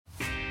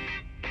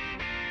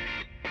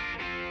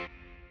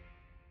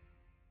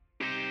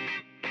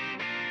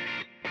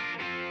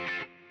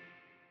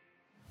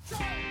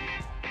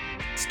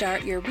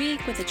Start your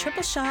week with a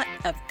triple shot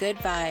of good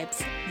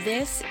vibes.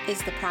 This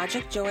is the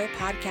Project Joy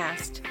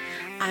podcast.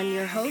 I'm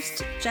your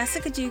host,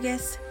 Jessica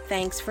Dugas.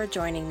 Thanks for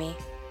joining me.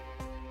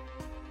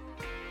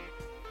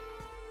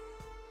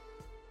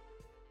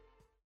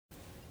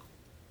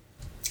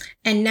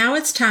 And now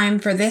it's time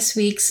for this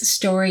week's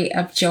story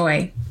of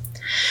joy.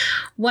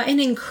 What an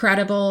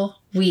incredible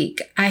week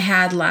I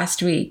had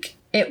last week.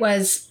 It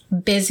was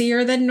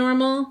busier than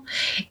normal.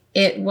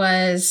 It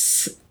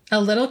was a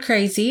little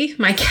crazy.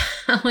 My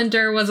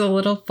calendar was a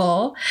little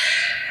full,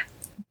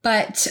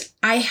 but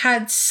I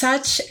had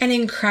such an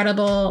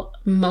incredible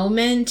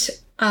moment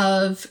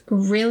of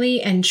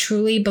really and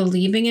truly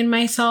believing in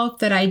myself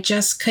that I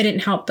just couldn't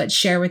help but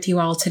share with you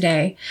all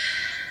today.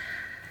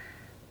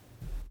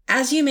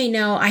 As you may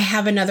know, I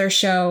have another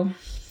show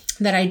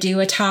that I do,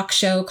 a talk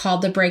show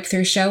called The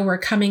Breakthrough Show. We're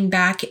coming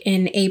back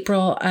in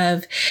April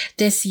of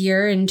this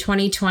year in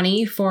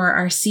 2020 for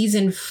our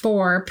season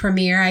 4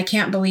 premiere. I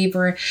can't believe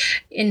we're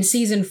in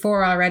season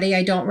 4 already.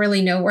 I don't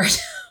really know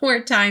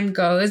where time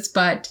goes,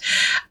 but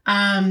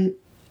I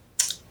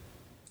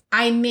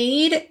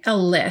made a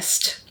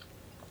list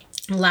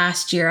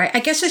last year. I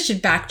guess I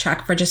should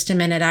backtrack for just a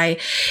minute.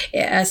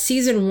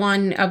 Season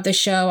 1 of the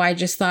show, I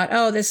just thought,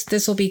 oh,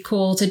 this will be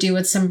cool to do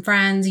with some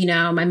friends. You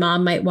know, my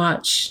mom might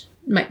watch.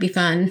 Might be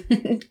fun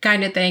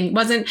kind of thing.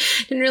 Didn't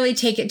really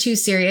take it too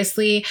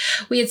seriously.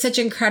 We had such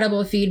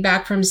incredible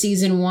feedback from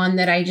season 1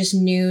 that I just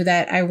knew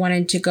that I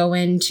wanted to go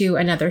into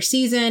another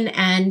season.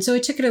 And so I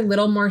took it a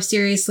little more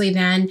seriously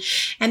then.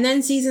 And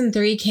then season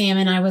 3 came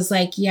and I was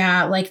like,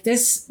 yeah, like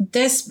this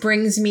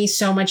brings me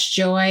so much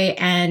joy.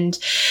 And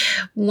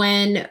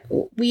when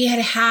we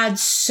had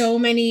so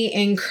many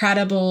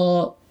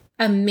incredible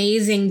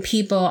amazing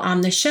people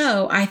on the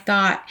show, I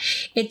thought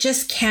it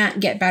just can't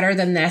get better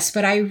than this.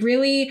 But I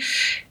really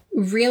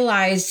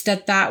realized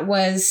that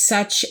was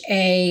such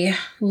a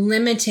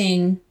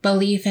limiting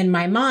belief in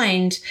my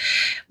mind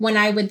when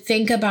I would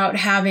think about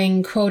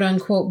having quote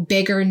unquote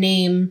bigger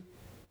name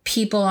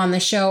people on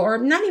the show, or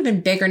not even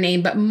bigger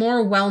name, but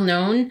more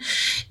well-known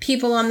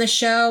people on the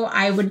show.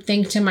 I would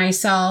think to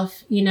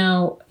myself, you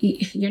know,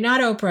 you're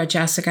not Oprah,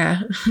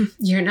 Jessica.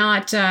 You're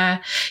not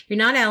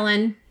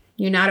Ellen.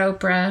 You're not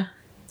Oprah.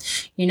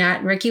 You're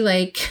not Ricky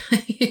Lake.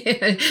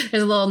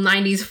 There's a little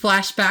 90s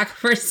flashback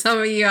for some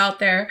of you out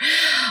there.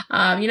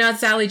 You're not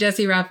Sally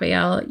Jesse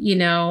Raphael, you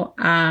know,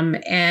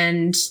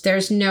 and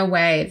there's no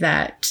way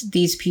that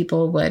these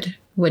people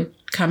would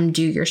come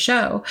do your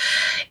show.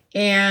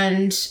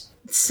 And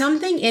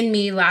something in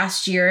me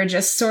last year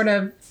just sort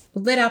of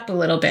lit up a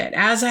little bit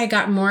as I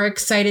got more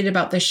excited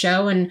about the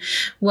show and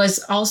was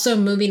also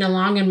moving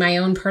along in my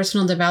own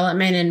personal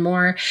development and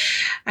more,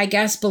 I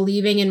guess,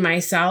 believing in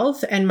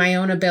myself and my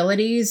own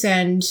abilities.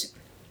 And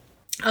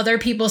other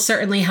people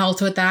certainly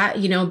helped with that,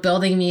 you know,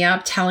 building me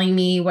up, telling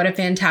me what a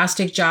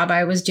fantastic job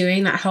I was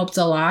doing. That helped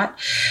a lot.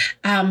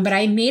 But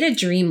I made a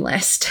dream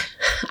list.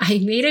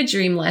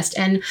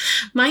 And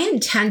my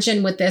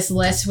intention with this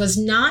list was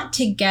not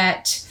to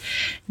get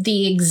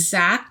the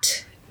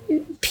exact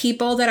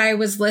people that I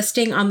was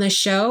listing on the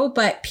show,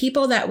 but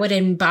people that would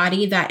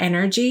embody that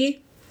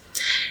energy,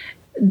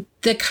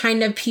 the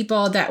kind of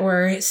people that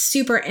were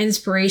super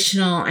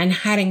inspirational and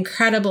had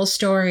incredible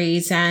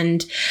stories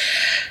and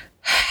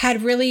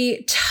had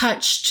really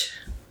touched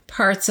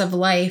parts of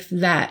life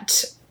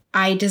that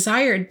I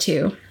desired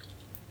to,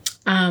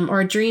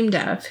 or dreamed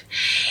of.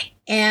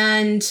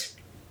 And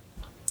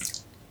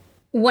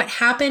what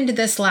happened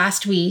this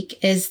last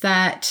week is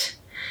that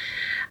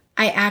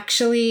I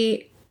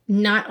actually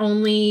not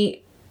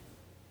only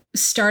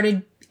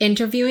started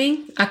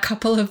interviewing a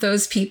couple of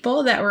those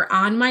people that were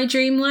on my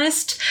dream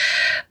list,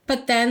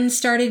 but then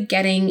started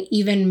getting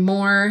even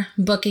more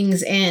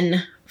bookings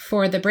in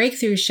for the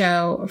Breakthrough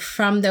Show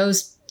from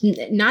those,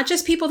 not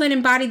just people that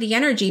embody the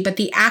energy, but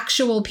the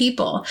actual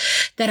people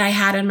that I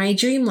had on my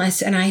dream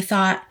list. And I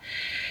thought,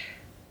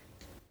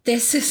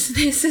 this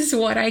is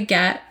what I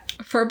get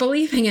for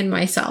believing in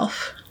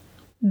myself.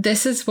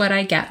 This is what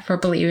I get for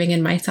believing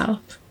in myself.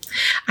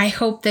 I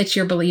hope that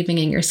you're believing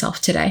in yourself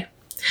today.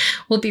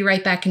 We'll be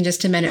right back in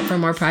just a minute for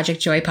more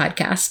Project Joy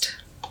podcast.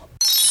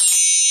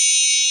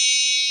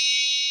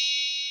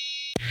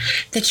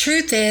 The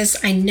truth is,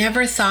 I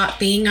never thought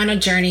being on a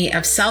journey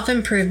of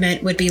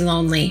self-improvement would be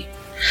lonely.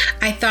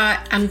 I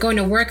thought I'm going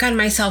to work on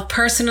myself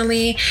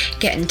personally,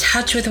 get in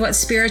touch with what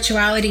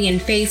spirituality and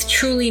faith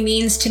truly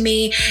means to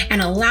me, and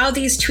allow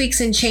these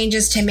tweaks and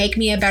changes to make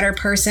me a better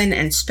person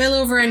and spill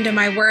over into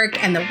my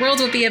work, and the world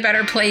will be a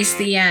better place,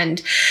 the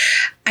end.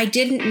 I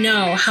didn't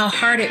know how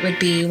hard it would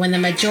be when the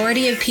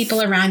majority of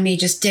people around me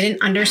just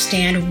didn't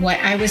understand what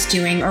I was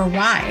doing or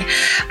why.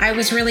 I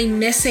was really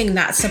missing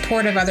that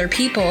support of other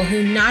people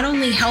who not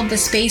only held the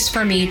space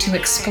for me to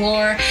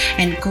explore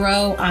and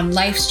grow on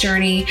life's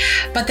journey,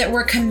 but that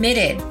were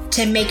committed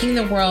to making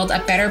the world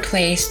a better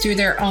place through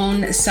their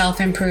own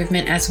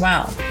self-improvement as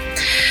well.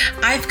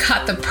 I've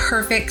got the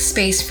perfect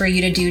space for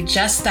you to do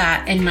just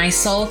that in my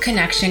Soul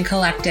Connection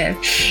Collective.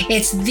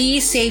 It's the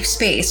safe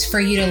space for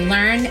you to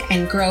learn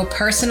and grow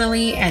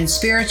personally and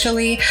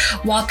spiritually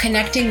while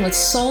connecting with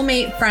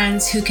soulmate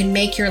friends who can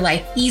make your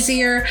life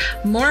easier,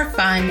 more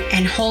fun,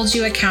 and hold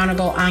you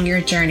accountable on your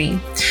journey.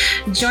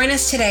 Join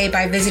us today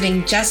by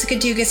visiting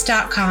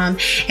jessicadugas.com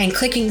and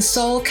clicking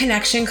Soul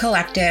Connection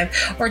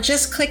Collective, or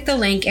just click the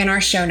link in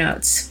our show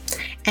notes.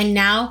 And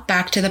now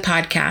back to the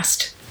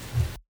podcast.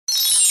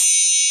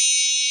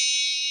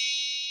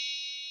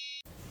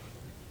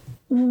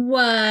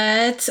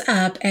 What's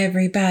up,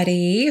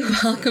 everybody?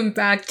 Welcome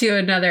back to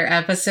another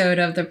episode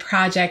of the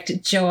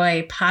Project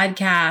Joy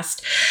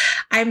podcast.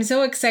 I'm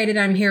so excited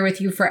I'm here with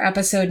you for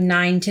episode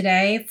 9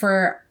 today,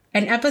 for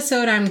an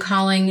episode I'm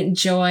calling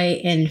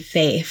Joy in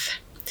Faith.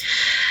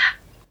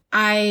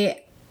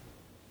 I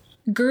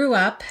grew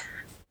up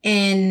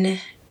in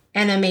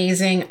an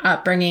amazing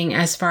upbringing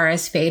as far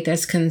as faith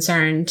is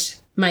concerned.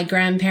 My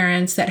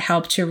grandparents that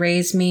helped to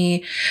raised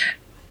me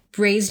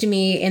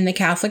in the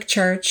Catholic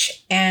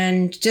Church,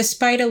 and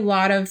despite a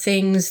lot of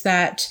things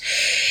that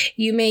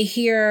you may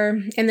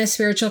hear in the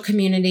spiritual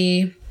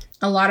community,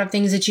 a lot of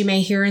things that you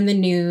may hear in the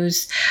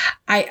news,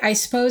 I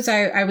suppose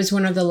I was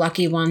one of the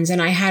lucky ones,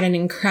 and I had an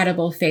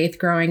incredible faith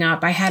growing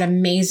up. I had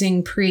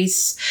amazing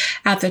priests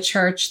at the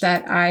church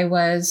that I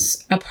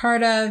was a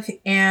part of,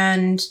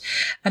 and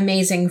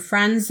amazing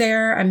friends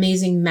there,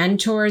 amazing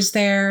mentors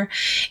there,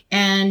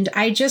 and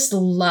I just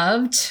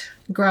loved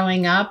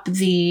growing up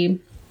the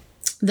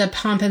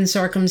pomp and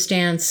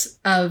circumstance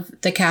of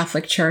the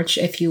Catholic Church,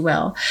 if you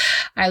will.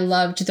 I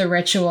loved the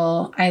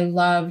ritual. I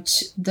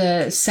loved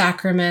the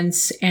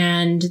sacraments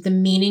and the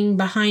meaning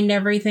behind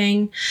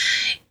everything.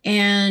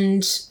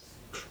 And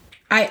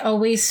I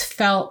always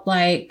felt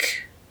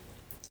like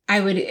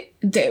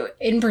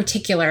in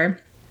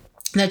particular,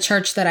 the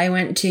church that I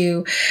went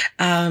to,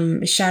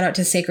 shout out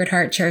to Sacred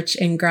Heart Church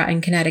in Groton,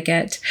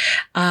 Connecticut.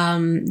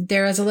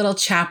 There was a little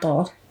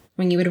chapel.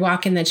 When you would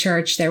walk in the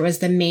church, there was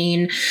the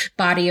main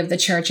body of the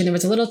church, and there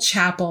was a little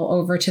chapel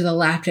over to the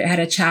left. It had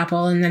a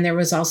chapel, and then there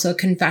was also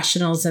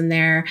confessionals in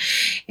there.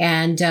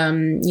 And,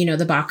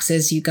 the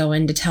boxes you go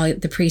in to tell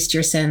the priest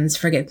your sins.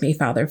 Forgive me,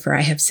 Father, for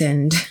I have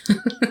sinned.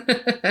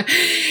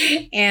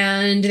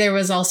 And there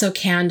was also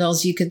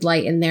candles you could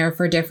light in there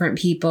for different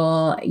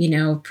people,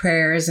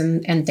 prayers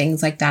and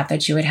things like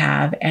that you would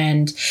have.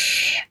 And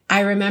I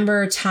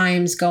remember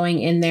times going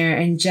in there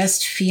and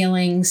just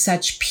feeling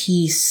such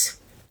peace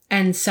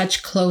and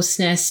such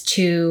closeness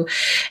to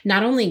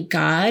not only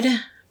God,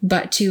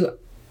 but to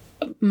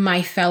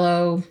my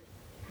fellow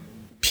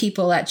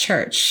people at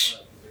church,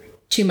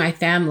 to my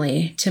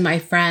family, to my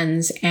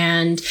friends.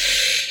 And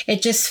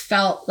it just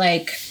felt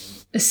like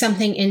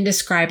something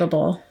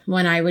indescribable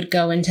when I would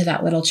go into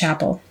that little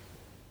chapel.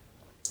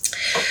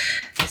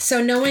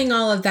 So knowing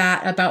all of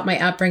that about my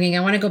upbringing, I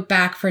want to go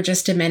back for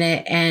just a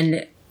minute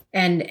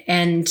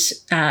and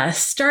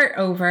start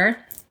over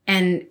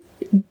and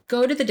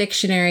go to the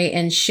dictionary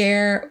and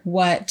share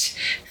what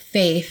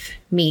faith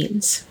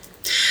means.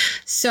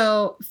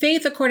 So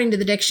faith, according to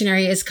the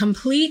dictionary, is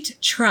complete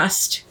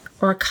trust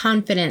or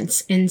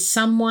confidence in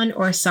someone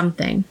or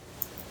something.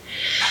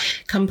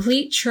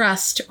 Complete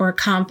trust or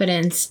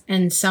confidence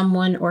in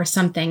someone or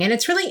something. And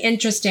it's really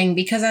interesting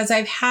because as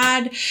I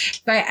had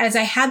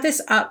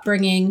this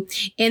upbringing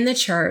in the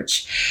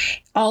church,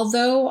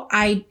 although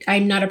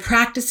I'm not a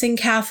practicing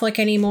Catholic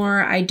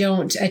anymore, I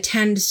don't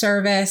attend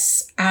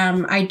service,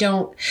 I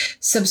don't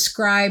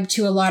subscribe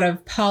to a lot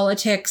of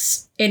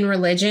politics in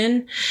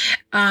religion,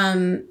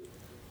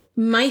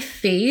 my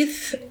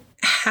faith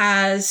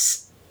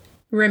has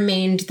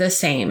remained the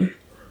same.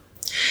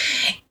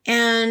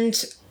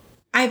 And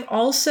I've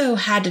also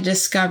had to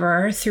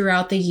discover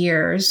throughout the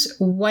years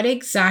what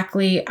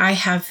exactly I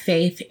have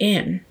faith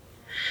in.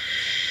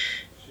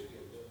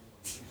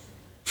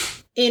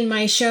 In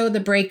my show, The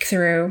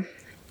Breakthrough,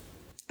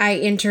 I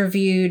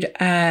interviewed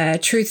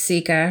Truth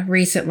Seeker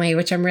recently,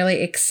 which I'm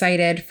really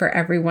excited for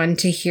everyone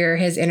to hear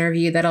his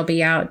interview that'll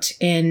be out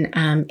in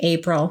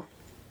April.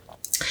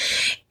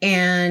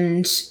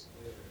 And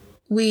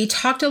we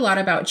talked a lot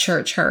about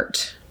church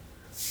hurt.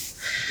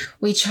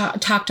 We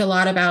talked a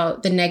lot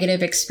about the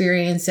negative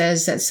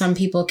experiences that some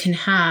people can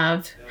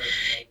have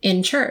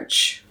in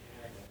church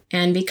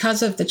and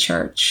because of the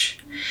church.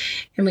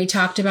 And we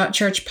talked about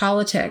church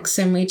politics,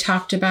 and we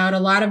talked about a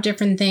lot of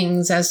different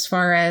things as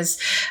far as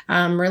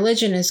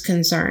religion is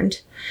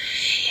concerned.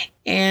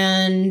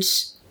 And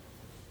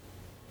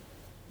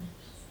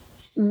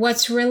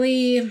what's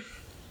really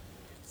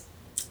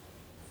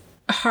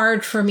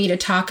hard for me to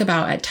talk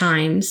about at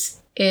times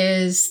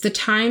is the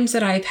times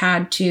that I've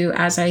had to,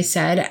 as I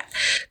said,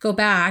 go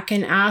back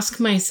and ask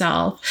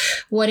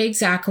myself what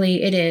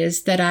exactly it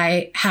is that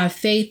I have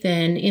faith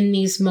in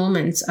these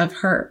moments of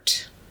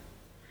hurt.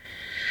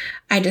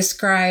 I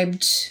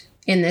described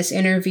in this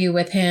interview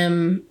with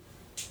him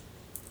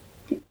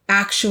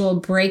actual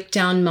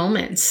breakdown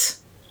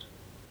moments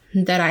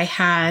that I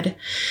had,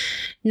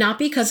 not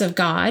because of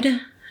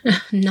God,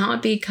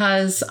 not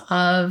because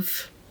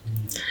of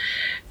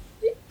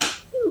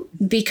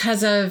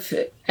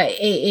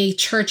a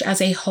church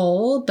as a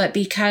whole, but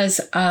because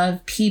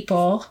of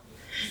people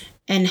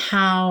and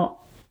how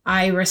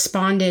I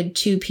responded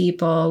to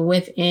people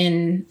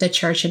within the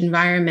church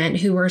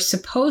environment who were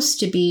supposed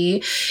to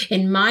be,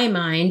 in my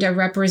mind, a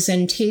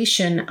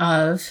representation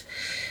of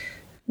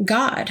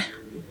God.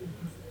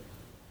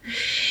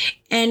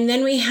 And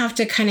then we have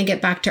to kind of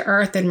get back to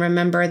earth and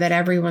remember that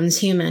everyone's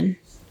human.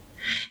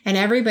 And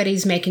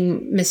everybody's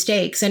making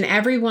mistakes, and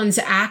everyone's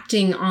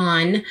acting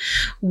on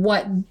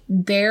what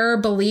their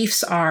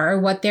beliefs are,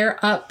 what their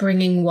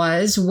upbringing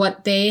was,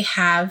 what they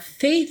have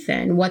faith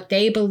in, what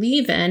they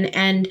believe in.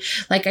 And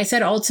like I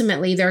said,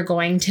 ultimately they're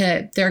going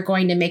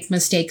to make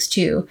mistakes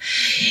too.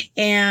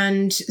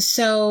 And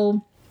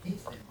so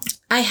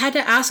I had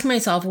to ask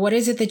myself, what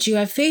is it that you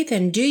have faith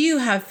in? Do you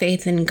have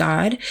faith in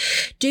God?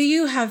 Do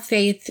you have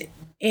faith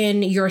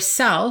in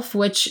yourself,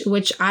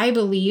 which I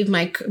believe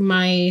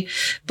my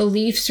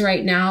beliefs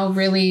right now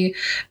really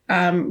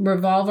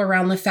revolve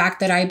around the fact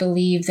that I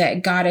believe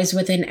that God is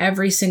within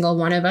every single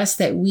one of us,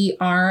 that we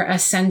are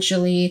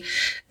essentially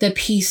the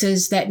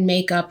pieces that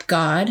make up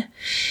God.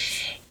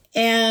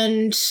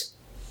 And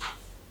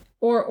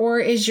or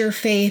is your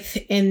faith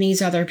in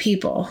these other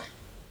people?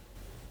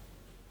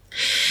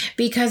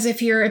 Because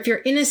if you're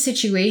in a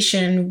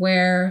situation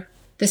where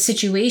the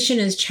situation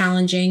is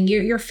challenging,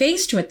 you're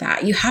faced with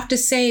that. You have to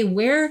say,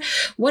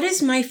 what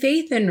is my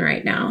faith in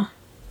right now?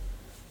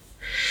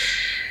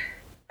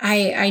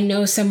 I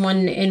know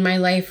someone in my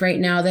life right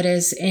now that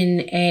is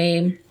in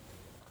a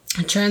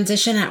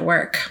transition at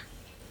work,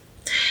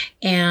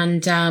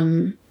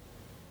 and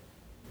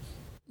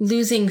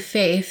losing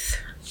faith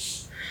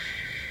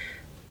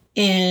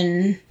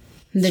in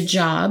the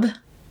job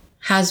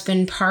has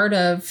been part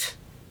of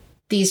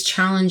these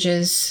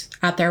challenges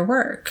at their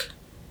work.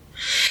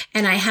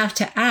 And I have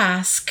to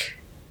ask,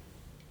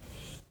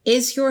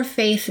 is your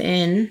faith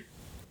in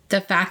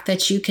the fact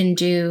that you can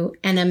do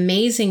an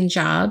amazing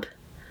job,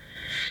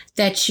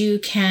 that you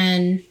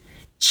can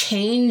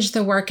change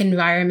the work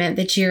environment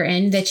that you're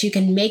in, that you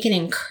can make an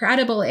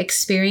incredible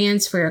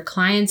experience for your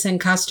clients and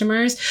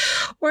customers?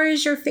 Or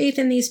is your faith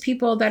in these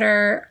people that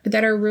are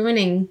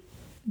ruining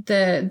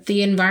the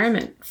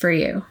environment for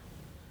you?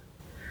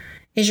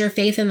 Is your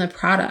faith in the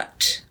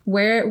product?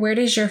 Where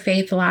does your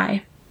faith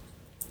lie?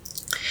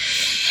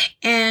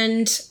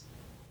 And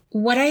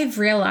what I've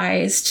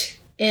realized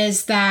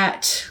is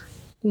that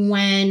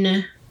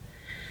when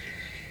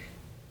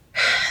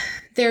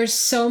there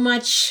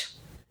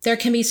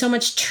can be so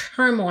much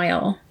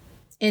turmoil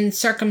in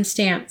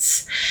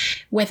circumstance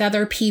with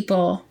other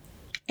people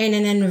in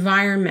an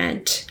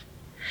environment,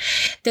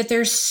 that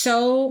there's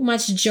so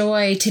much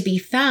joy to be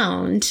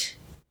found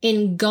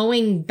in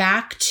going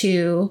back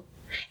to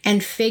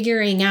and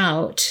figuring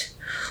out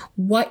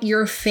what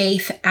your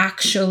faith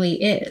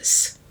actually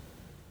is.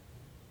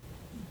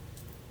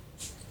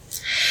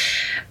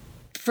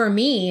 For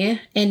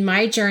me, in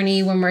my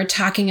journey, when we're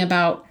talking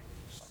about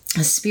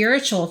a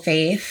spiritual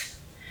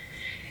faith,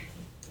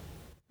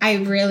 I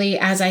really,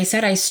 as I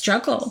said, I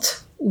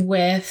struggled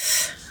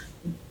with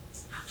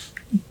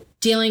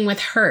dealing with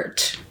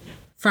hurt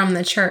from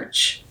the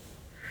church,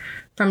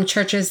 from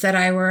churches that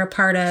I were a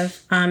part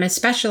of,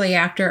 especially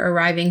after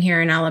arriving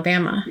here in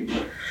Alabama.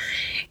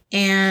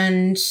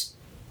 And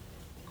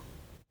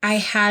I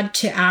had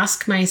to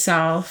ask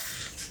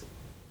myself,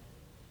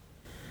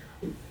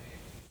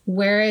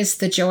 where is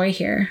the joy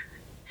here?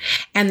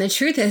 And the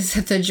truth is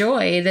that the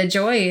joy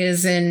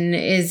is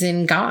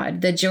in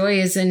God. The joy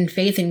is in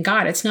faith in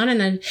God. It's not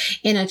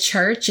in a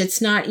church.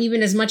 It's not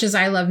even, as much as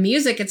I love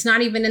music, it's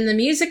not even in the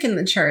music in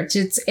the church.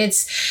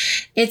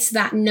 It's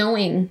that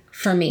knowing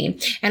for me.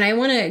 And I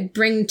want to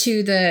bring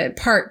to the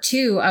part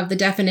 2 of the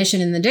definition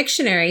in the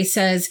dictionary.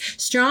 Says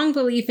strong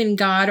belief in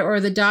God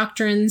or the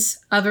doctrines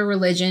of a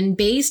religion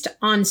based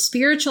on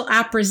spiritual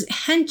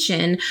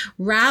apprehension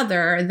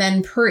rather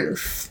than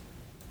proof.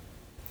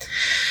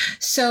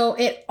 So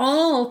it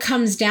all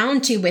comes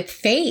down to, with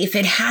faith,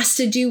 it has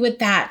to do with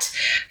that,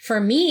 for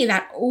me,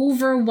 that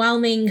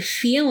overwhelming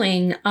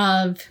feeling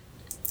of,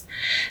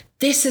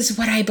 this is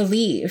what I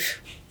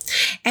believe.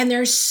 And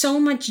there's so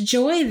much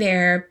joy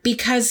there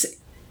because,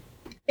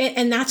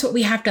 and that's what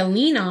we have to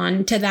lean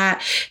on, to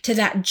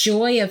that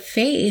joy of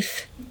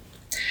faith,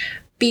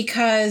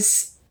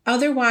 because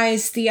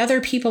otherwise the other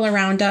people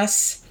around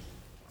us,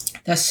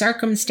 the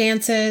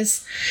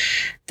circumstances,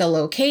 the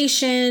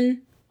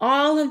location,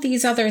 all of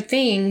these other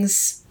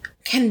things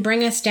can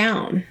bring us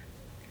down.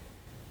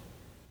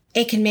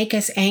 It can make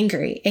us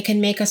angry. It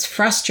can make us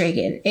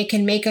frustrated. It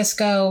can make us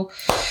go,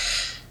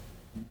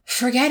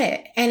 forget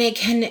it. And it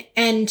can,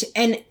 and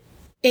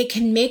it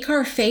can make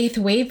our faith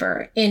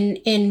waver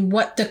in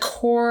what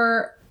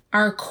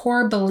our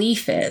core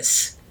belief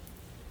is.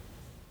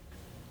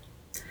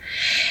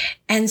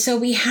 And so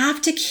we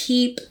have to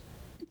keep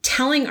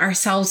telling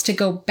ourselves to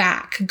go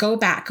back.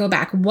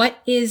 What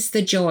is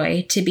the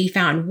joy to be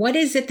found? What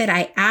is it that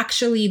I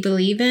actually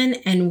believe in,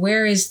 and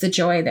where is the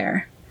joy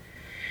there?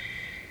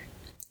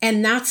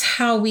 And that's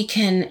how we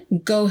can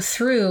go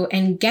through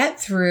and get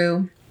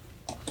through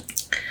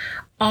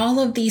all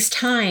of these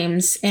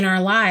times in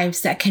our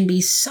lives that can be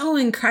so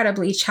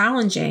incredibly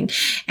challenging.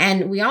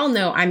 And we all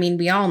know,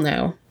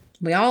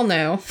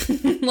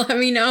 let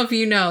me know if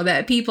you know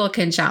that people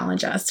can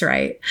challenge us,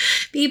 right?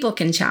 People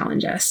can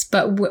challenge us,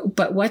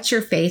 but what's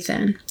your faith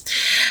in?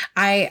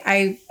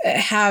 I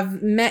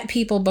have met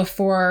people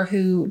before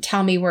who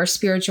tell me where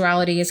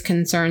spirituality is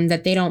concerned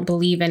that they don't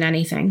believe in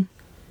anything.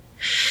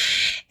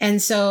 And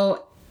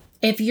so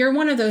if you're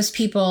one of those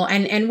people,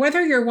 and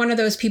whether you're one of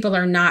those people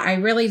or not,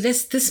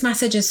 this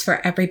message is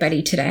for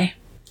everybody today.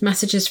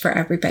 Message is for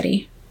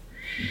everybody.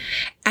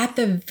 At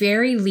the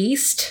very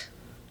least,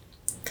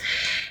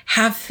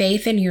 have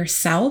faith in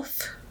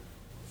yourself.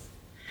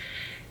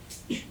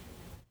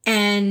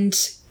 And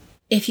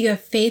if you have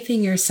faith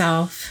in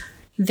yourself,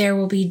 there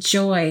will be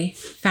joy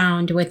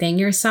found within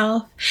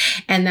yourself,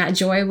 and that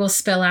joy will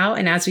spill out.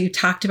 And as we've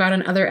talked about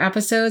in other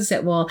episodes,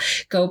 it will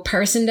go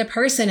person to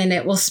person, and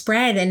it will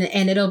spread,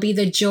 and it'll be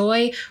the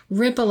joy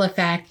ripple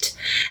effect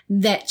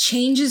that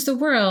changes the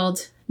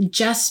world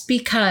just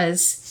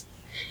because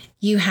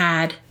you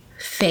had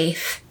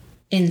faith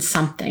in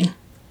something.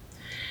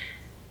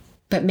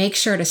 But make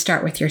sure to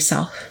start with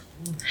yourself.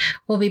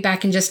 We'll be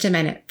back in just a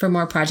minute for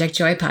more Project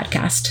Joy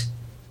podcast.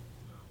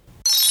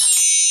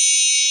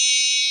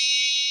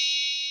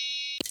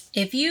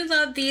 If you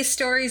love these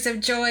stories of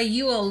joy,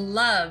 you will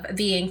love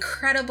the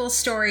incredible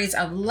stories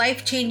of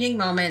life-changing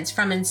moments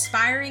from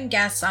inspiring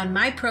guests on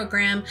my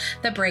program,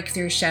 The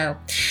Breakthrough Show.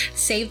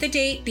 Save the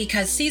date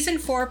because season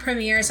 4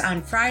 premieres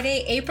on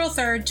Friday, April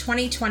 3rd,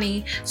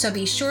 2020. So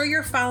be sure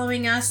you're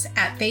following us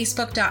at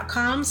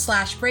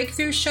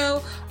facebook.com/breakthrough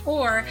show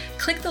or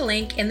click the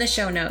link in the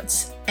show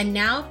notes. And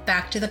now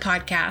back to the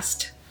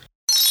podcast.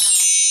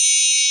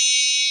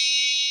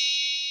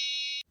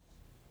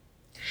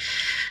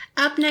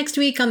 Up next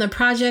week on the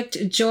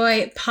Project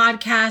Joy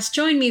podcast,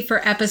 join me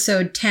for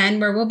episode 10,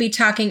 where we'll be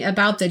talking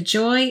about the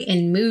joy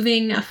in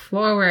moving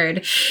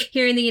forward.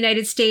 Here in the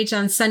United States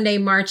on Sunday,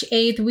 March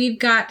 8th, we've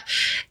got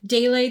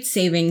daylight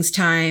savings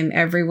time,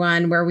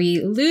 everyone, where we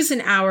lose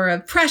an hour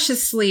of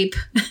precious sleep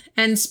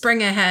and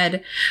spring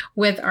ahead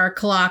with our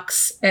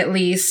clocks, at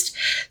least.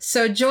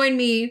 So join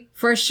me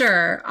for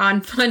sure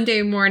on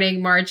Monday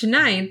morning, March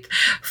 9th,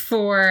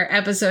 for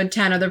episode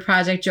 10 of the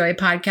Project Joy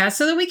podcast,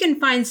 so that we can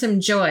find some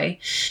joy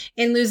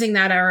in losing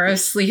that hour of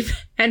sleep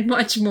and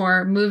much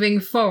more moving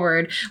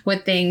forward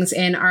with things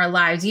in our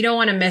lives. You don't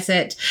want to miss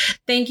it.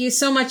 Thank you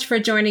so much for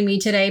joining me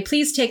today.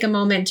 Please take a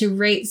moment to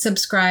rate,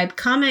 subscribe,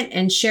 comment,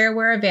 and share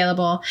where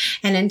available.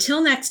 And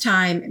until next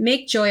time,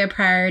 make joy a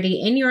priority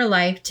in your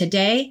life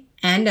today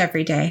and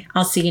every day.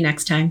 I'll see you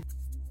next time.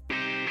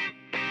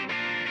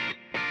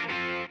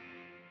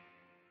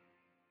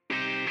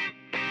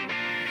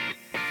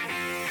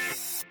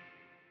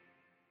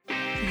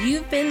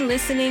 You've been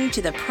listening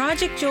to the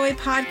Project Joy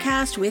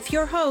podcast with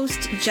your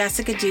host,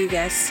 Jessica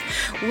Dugas.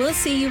 We'll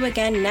see you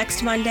again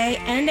next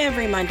Monday and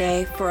every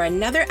Monday for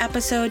another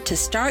episode to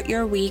start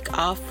your week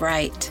off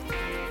right.